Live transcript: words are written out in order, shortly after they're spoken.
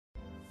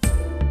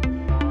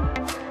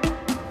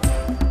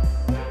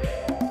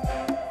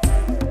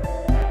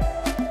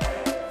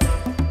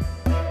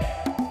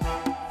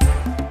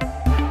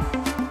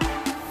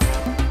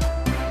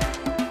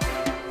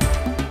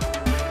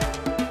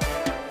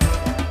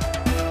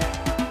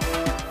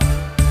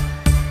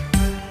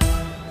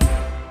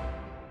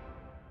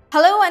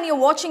everyone,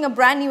 you're watching a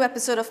brand new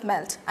episode of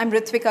Melt. I'm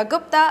Ritvika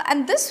Gupta,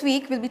 and this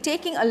week we'll be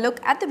taking a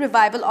look at the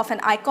revival of an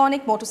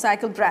iconic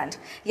motorcycle brand.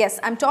 Yes,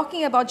 I'm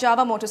talking about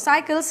JAWA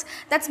Motorcycles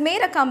that's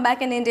made a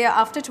comeback in India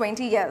after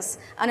 20 years.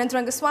 Anant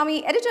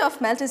Rangaswamy, editor of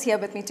Melt, is here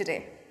with me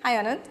today.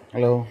 Hi Anant.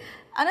 Hello.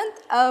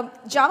 Anant,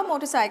 JAWA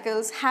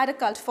Motorcycles had a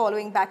cult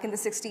following back in the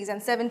 60s and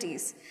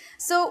 70s.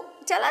 So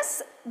tell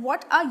us,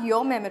 what are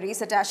your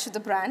memories attached to the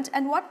brand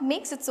and what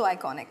makes it so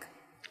iconic?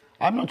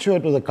 I'm not sure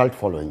it was a cult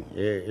following.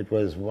 It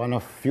was one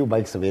of few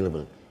bikes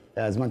available,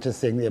 as much as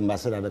saying the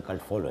Ambassador had a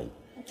cult following.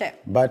 Okay.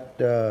 But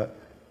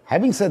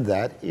having said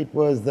that, it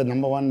was the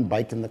 #1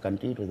 bike in the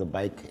country. It was a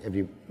bike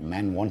every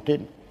man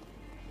wanted.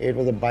 It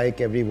was a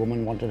bike every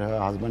woman wanted her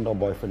husband or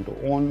boyfriend to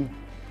own.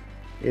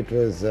 It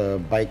was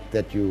a bike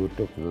that you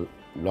took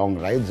long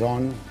rides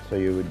on. So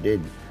you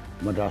did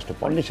Madras to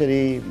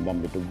Pondicherry,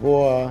 Bombay to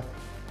Goa,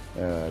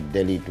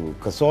 Delhi to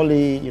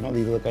Kasoli. You know,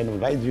 these are the kind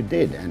of rides you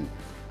did. And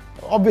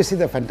obviously,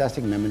 there are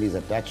fantastic memories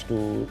attached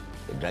to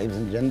the drives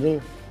in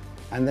general,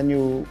 and then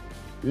you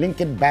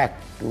link it back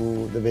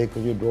to the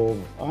vehicle you drove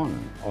on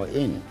or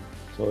in.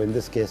 So in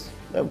this case,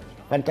 there are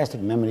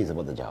fantastic memories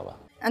about the JAWA.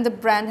 And the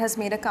brand has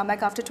made a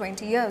comeback after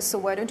 20 years, so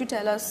why don't you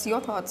tell us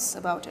your thoughts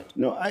about it?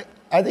 No,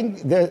 I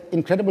think there are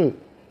incredible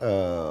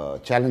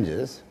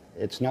challenges.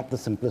 It's not the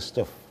simplest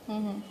of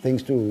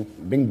things to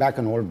bring back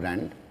an old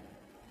brand,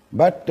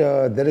 but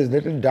there is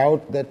little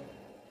doubt that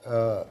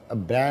a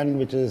brand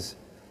which is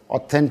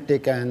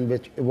authentic and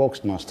which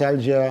evokes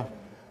nostalgia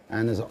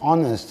and is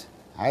honest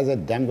has a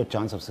damn good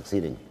chance of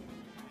succeeding.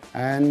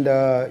 And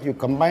you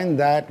combine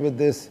that with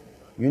this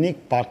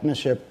unique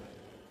partnership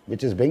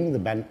which is bringing the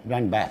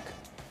brand back.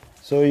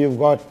 So you've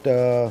got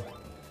Anand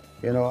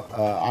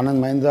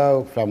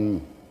Mahindra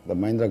from the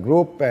Mahindra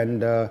Group,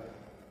 and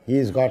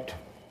he's got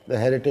the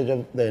heritage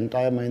of the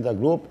entire Mahindra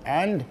Group,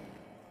 and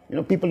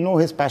people know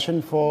his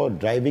passion for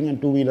driving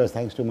and two-wheelers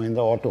thanks to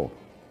Mahindra Auto.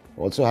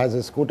 Also has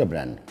his scooter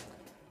brand.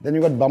 Then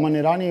you've got Baman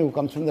Irani, who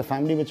comes from the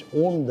family which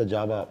owned the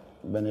JAWA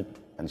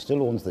and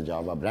still owns the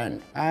JAWA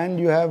brand. And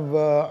you have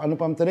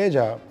Anupam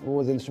Tareja, who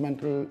was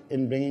instrumental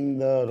in bringing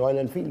the Royal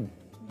Enfield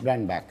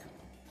brand back.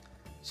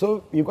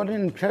 So you've got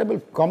an incredible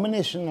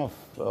combination of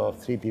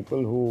three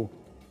people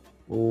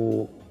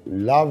who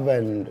love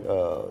and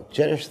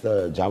cherish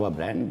the JAWA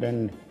brand,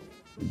 and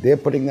they're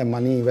putting their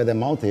money where their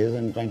mouth is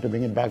and trying to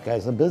bring it back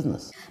as a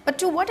business. But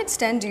to what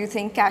extent do you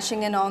think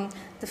cashing in on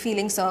the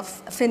feelings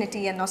of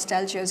affinity and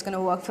nostalgia is going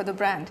to work for the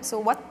brand? So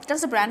what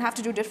does the brand have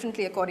to do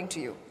differently according to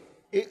you?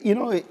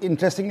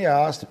 Interestingly,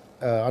 I asked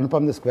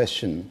Anupam this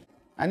question,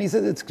 and he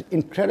says it's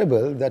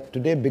incredible that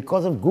today,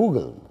 because of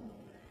Google,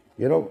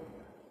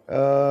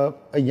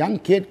 a young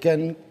kid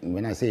can,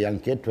 when I say young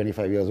kid,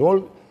 25 years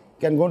old,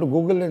 can go to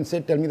Google and say,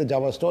 tell me the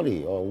JAWA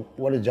story, or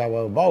what is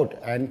JAWA about,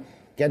 and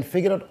can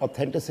figure out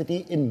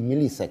authenticity in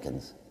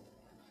milliseconds.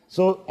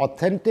 So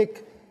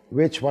authentic,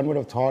 which one would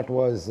have thought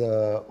was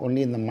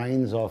only in the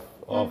minds of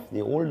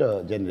the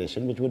older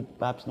generation, which would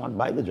perhaps not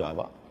buy the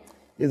JAWA,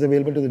 is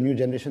available to the new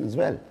generation as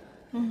well.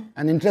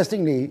 And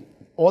interestingly,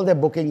 all their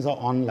bookings are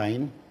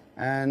online,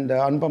 and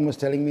Anupam was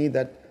telling me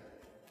that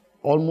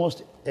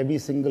almost every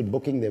single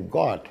booking they've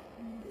got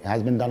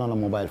has been done on a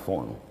mobile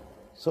phone.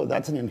 So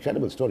that's an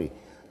incredible story.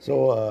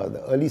 So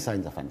the early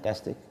signs are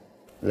fantastic.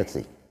 Let's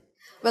see.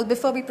 Well,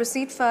 before we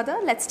proceed further,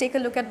 let's take a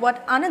look at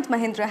what Anand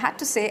Mahindra had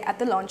to say at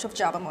the launch of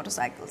JAWA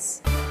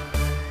Motorcycles.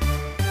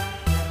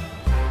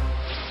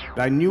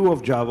 I knew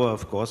of JAWA,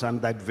 of course. I'm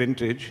that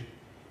vintage.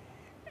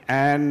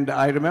 And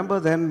I remember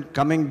then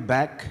coming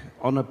back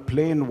on a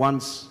plane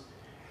once.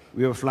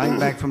 We were flying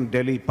back from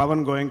Delhi.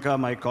 Pawan Goenka,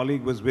 my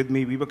colleague, was with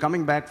me. We were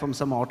coming back from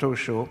some auto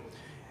show,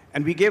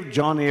 and we gave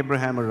John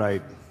Abraham a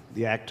ride,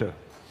 the actor.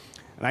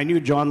 And I knew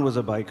John was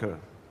a biker.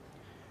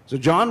 So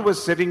John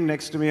was sitting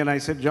next to me, and I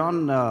said,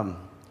 John,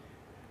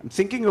 I'm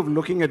thinking of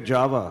looking at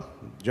JAWA.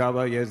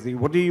 JAWA, yes.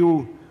 What do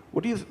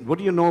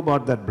you know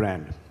about that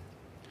brand?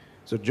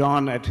 So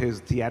John, at his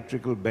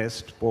theatrical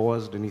best,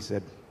 paused, and he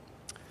said,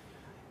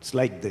 it's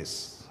like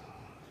this.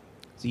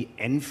 See,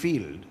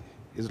 Enfield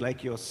is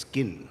like your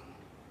skin.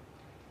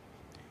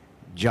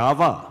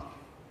 JAWA,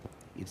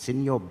 it's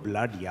in your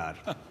blood, yaar.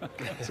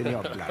 It's in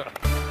your blood.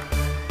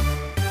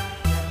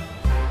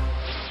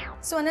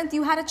 So Anant,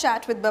 you had a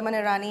chat with Baman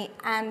Irani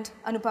and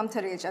Anupam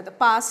Tareja, the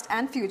past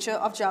and future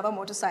of JAWA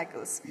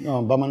Motorcycles.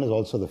 No, Baman is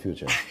also the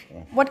future.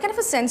 What kind of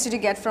a sense did you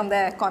get from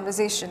their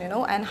conversation,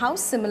 and how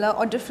similar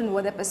or different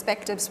were their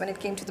perspectives when it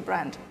came to the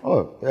brand?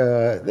 Oh,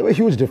 there were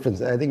huge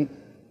differences. I think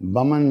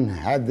Baman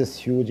had this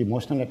huge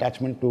emotional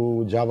attachment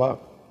to JAWA.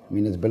 I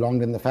mean, it's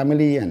belonged in the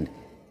family, and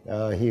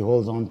he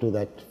holds on to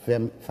that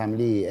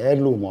family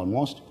heirloom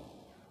almost.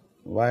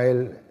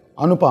 While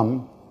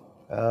Anupam,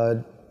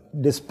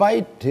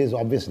 despite his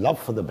obvious love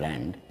for the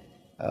brand,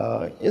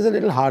 is a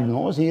little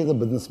hard-nosed. He is a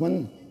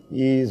businessman.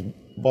 He is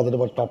bothered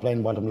about top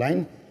line, bottom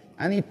line,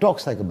 and he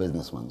talks like a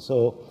businessman.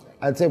 So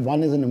I'd say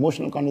one is an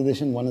emotional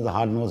conversation, one is a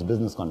hard-nosed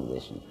business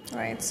conversation.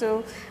 Right.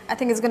 So I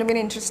think it's going to be an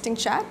interesting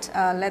chat.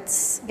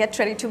 Let's get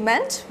ready to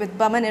melt with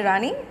Baman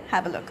Irani.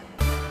 Have a look.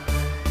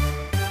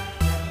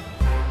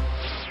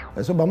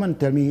 So Baman,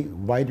 tell me,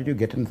 why did you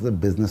get into the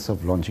business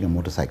of launching a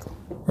motorcycle?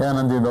 Yeah,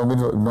 Anand, you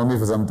know me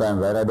for some time,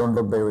 right? I don't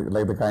look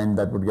like the kind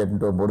that would get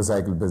into a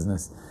motorcycle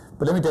business.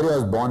 But let me tell you, I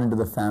was born into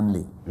the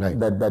family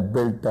that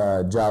built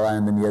JAWA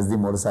and then YSD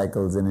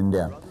motorcycles in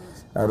India.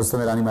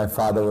 Rustam Irani, my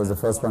father, was the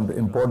first one to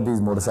import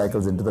these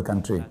motorcycles into the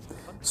country.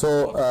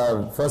 So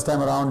first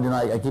time around,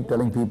 I keep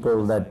telling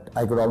people that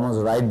I could almost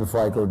ride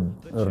before I could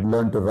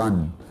learn to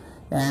run.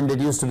 And it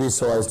used to be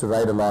so, I used to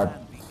ride a lot.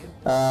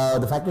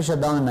 The factory shut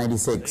down in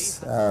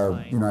 '96.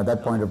 At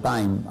that point of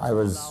time, I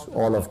was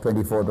all of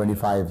 24,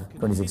 25,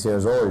 26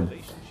 years old.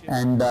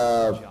 And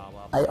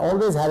I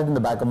always had it in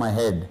the back of my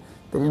head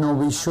that,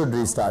 we should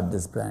restart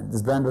this brand.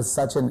 This brand was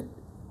such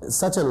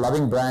a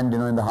loving brand,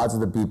 in the hearts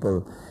of the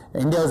people.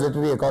 India was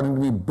literally, according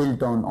to me,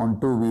 built on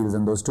two wheels,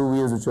 and those two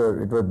wheels which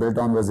it was built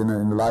on was in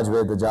a large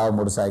way the JAWA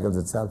motorcycles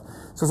itself.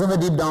 So somewhere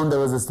deep down there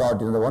was this thought,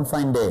 that one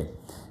fine day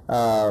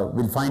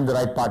we'll find the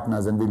right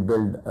partners and we'll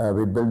build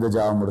the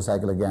JAWA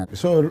motorcycle again.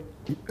 So,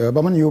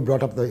 Baman, you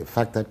brought up the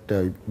fact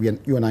that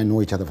you and I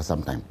know each other for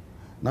some time.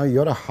 Now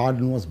you're a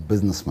hard-nosed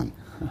businessman.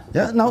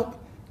 Yeah. Now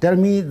tell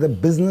me the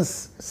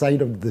business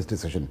side of this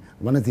decision.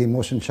 One is the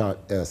emotion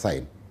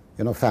side,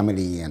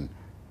 family and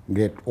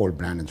great old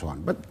brand and so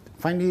on. But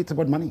finally, it's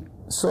about money.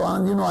 So,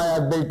 I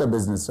built a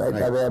business, right?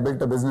 I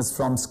built a business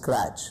from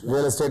scratch.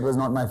 Real estate was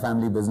not my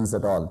family business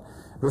at all.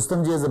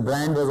 Rustamji as a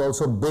brand was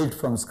also built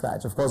from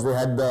scratch. Of course, we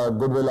had the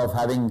goodwill of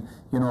having,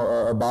 a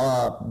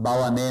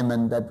JAWA name,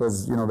 and that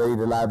was, very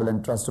reliable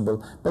and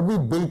trustable. But we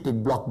built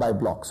it block by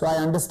block. So I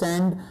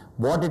understand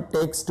what it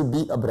takes to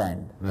be a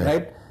brand,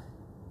 right?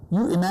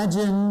 You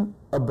imagine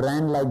a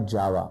brand like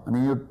JAWA. I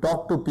mean, you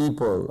talk to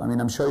people. I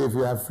mean, I'm sure if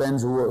you have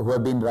friends who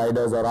have been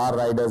riders or are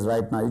riders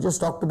right now, you just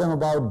talk to them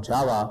about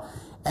JAWA,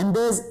 and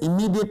there's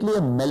immediately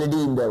a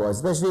melody in their voice,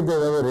 especially if they've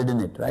ever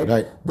ridden it,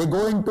 right? They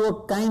go into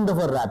a kind of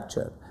a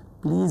rapture.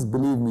 Please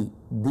believe me,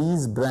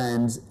 these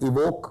brands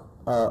evoke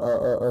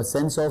a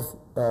sense of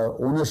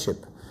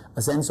ownership,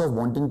 a sense of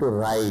wanting to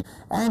ride,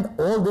 and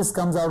all this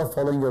comes out of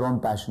following your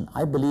own passion.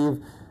 I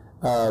believe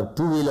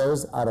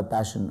two-wheelers are a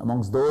passion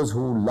amongst those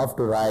who love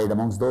to ride,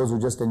 amongst those who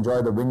just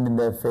enjoy the wind in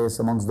their face,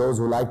 amongst those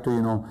who like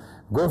to,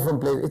 go from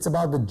place. It's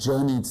about the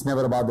journey. It's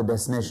never about the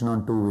destination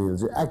on two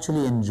wheels. You're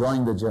actually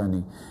enjoying the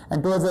journey.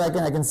 And towards that,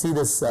 I can see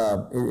this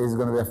is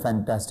going to be a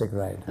fantastic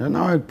ride. And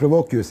now I'll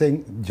provoke you,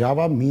 saying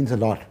JAWA means a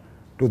lot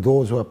to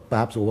those who are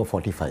perhaps over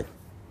 45,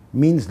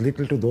 means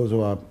little to those who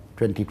are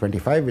 20,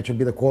 25, which would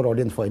be the core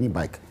audience for any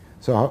bike.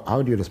 So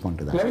how do you respond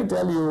to that? Let me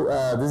tell you,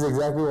 this is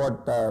exactly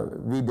what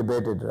we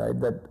debated, right?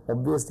 That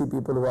obviously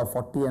people who are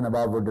 40 and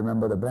above would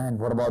remember the brand.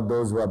 What about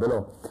those who are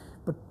below?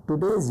 But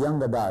today's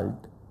young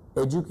adult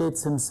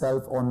educates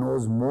himself or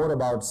knows more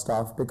about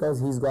stuff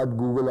because he's got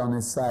Google on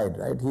his side,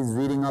 right? He's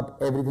reading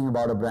up everything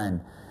about a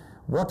brand.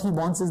 What he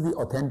wants is the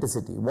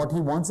authenticity. What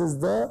he wants is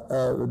the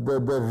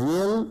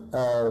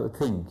real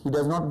thing. He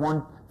does not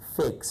want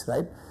fakes,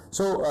 right?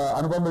 So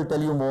Anupam will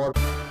tell you more.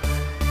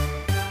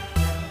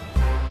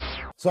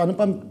 So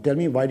Anupam, tell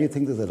me, why do you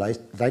think this is the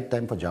right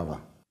time for JAWA?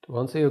 To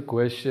answer your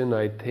question,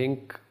 I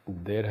think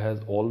there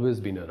has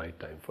always been a right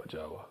time for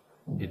JAWA.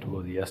 It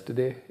was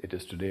yesterday, it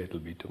is today, it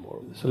will be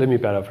tomorrow. So let me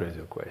paraphrase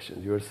your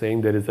question. You are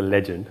saying there is a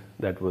legend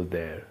that was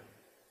there.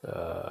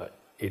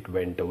 It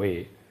went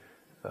away.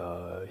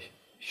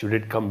 Should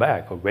it come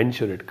back, or when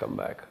should it come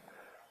back?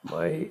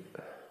 My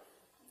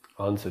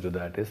answer to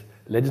that is,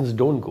 legends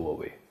don't go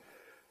away.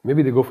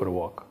 Maybe they go for a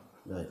walk.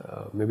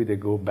 Maybe they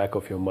go back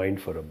of your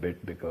mind for a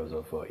bit because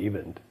of an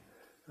event.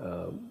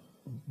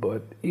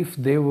 But if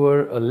they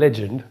were a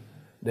legend,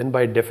 then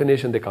by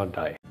definition they can't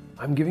die.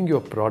 I'm giving you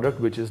a product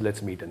which is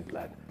let's meet and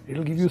plan.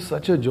 It'll give you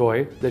such a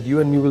joy that you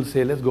and me will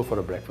say, let's go for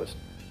a breakfast.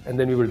 And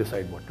then we will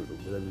decide what to do.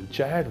 Whether we'll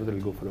chat, whether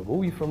we'll go for a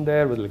movie from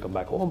there, whether we'll come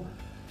back home.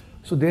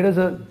 So there is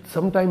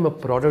sometime a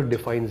product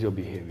defines your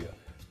behavior.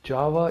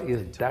 JAWA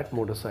is that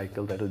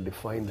motorcycle that will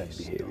define that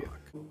behavior.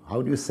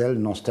 How do you sell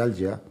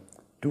nostalgia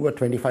to a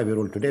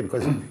 25-year-old today?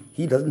 Because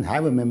he doesn't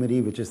have a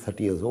memory which is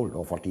 30 years old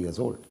or 40 years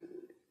old.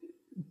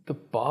 The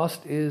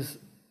past is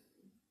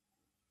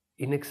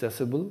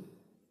inaccessible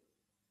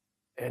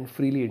and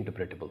freely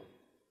interpretable.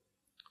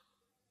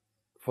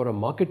 For a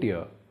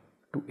marketeer,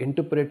 to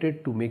interpret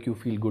it to make you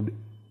feel good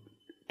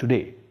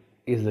today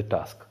is the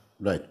task.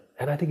 Right.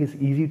 And I think it's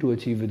easy to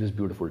achieve with these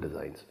beautiful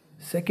designs.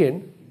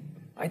 Second,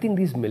 I think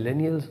these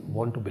millennials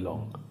want to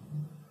belong.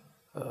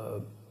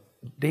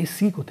 They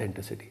seek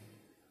authenticity.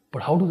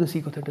 But how do they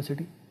seek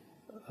authenticity?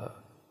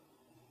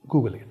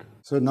 Google it.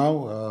 So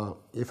now,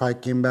 if I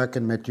came back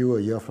and met you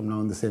a year from now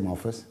in the same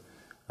office,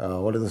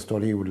 what is the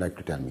story you would like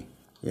to tell me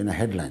in a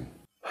headline?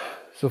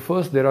 So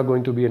first, there are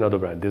going to be another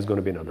brand. There's going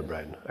to be another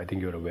brand. I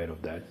think you're aware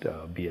of that,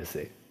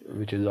 BSA,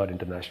 which is our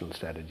international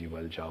strategy,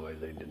 while JAWA is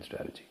the Indian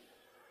strategy.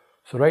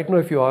 So right now,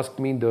 if you ask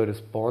me, the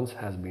response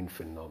has been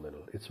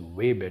phenomenal. It's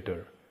way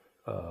better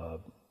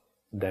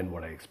than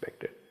what I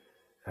expected.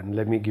 And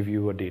let me give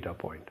you a data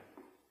point.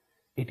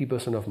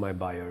 80% of my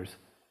buyers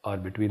are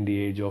between the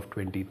age of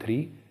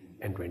 23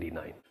 and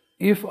 29.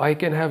 If I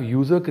can have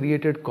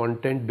user-created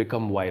content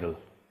become viral,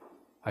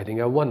 I think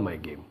I won my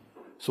game.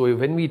 So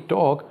when we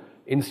talk,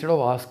 instead of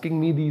asking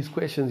me these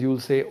questions, you'll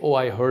say, oh,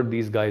 I heard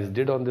these guys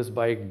did on this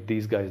bike,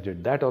 these guys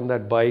did that on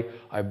that bike.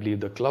 I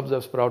believe the clubs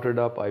have sprouted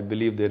up. I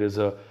believe there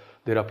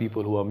are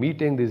people who are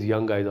meeting. These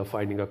young guys are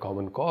finding a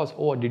common cause.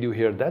 Oh, did you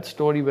hear that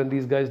story when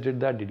these guys did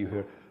that? Did you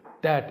hear?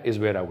 That is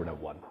where I would have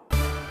won.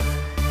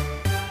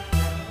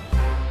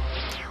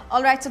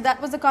 All right, so that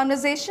was the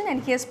conversation,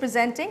 and here's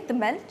presenting the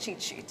Melt cheat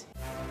sheet.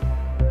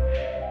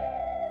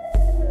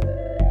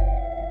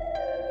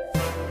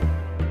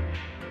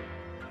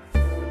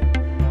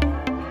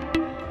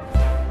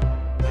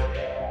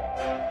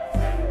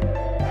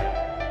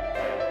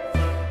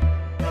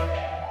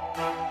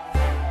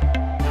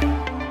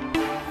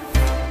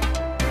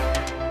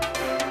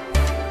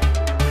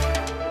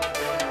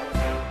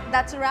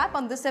 That's a wrap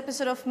on this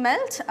episode of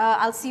Melt.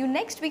 I'll see you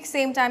next week,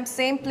 same time,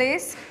 same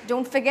place.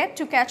 Don't forget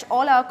to catch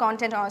all our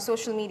content on our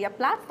social media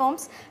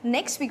platforms.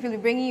 Next week, we'll be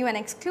bringing you an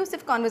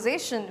exclusive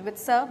conversation with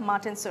Sir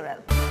Martin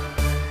Sorrell.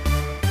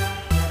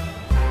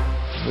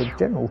 The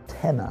general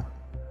tenor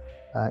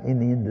in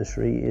the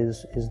industry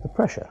is the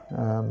pressure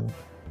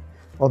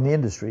on the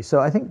industry. So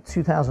I think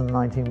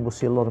 2019 we'll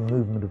see a lot of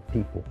movement of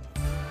people.